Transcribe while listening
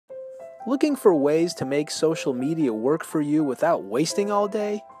Looking for ways to make social media work for you without wasting all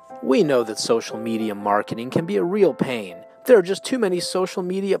day? We know that social media marketing can be a real pain. There are just too many social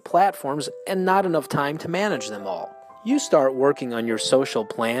media platforms and not enough time to manage them all. You start working on your social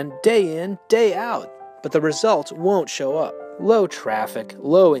plan day in, day out, but the results won't show up. Low traffic,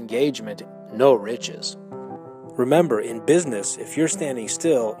 low engagement, no riches. Remember, in business, if you're standing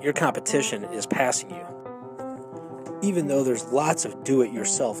still, your competition is passing you. Even though there's lots of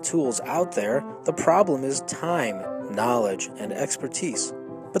do-it-yourself tools out there, the problem is time, knowledge, and expertise.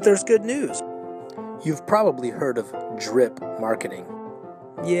 But there's good news. You've probably heard of drip marketing.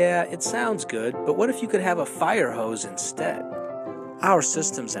 Yeah, it sounds good, but what if you could have a fire hose instead? Our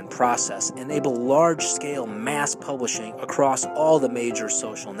systems and process enable large-scale mass publishing across all the major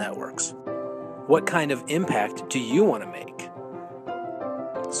social networks. What kind of impact do you want to make?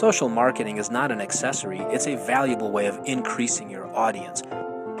 Social marketing is not an accessory, it's a valuable way of increasing your audience.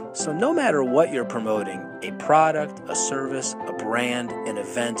 So no matter what you're promoting, a product, a service, a brand, an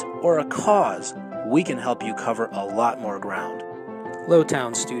event, or a cause, we can help you cover a lot more ground.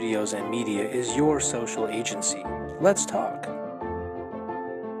 LOTOWN Studios and Media is your social agency. Let's talk.